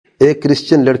एक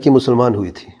क्रिश्चियन लड़की मुसलमान हुई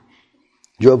थी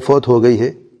जो अब फौत हो गई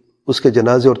है। उसके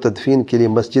जनाजे और तदफीन के लिए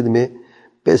मस्जिद में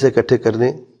पैसे इकट्ठे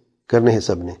करने हैं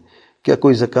सब ने। क्या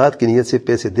कोई ज़कात की नीयत से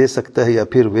पैसे दे सकता है या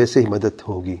फिर वैसे ही मदद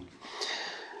होगी?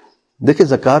 देखिए,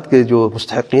 ज़कात के जो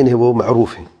मुस्तहिकीन है वो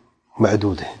मारूफ हैं,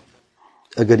 महदूद हैं।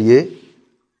 अगर ये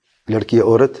लड़की या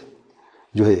औरत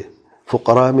जो है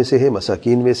फ़ुक़रा में से है,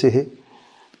 मसाकीन में से है,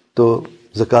 तो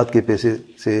ज़कात के पैसे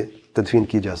से तदफीन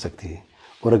की जा सकती है।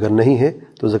 और अगर नहीं है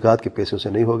तो ज़कात के पैसों से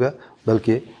नहीं होगा,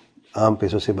 बल्कि आम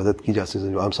पैसों से मदद की जा सकती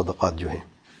है, जो आम सदक़ात जो हैं।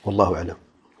 वल्लाहु अअलम।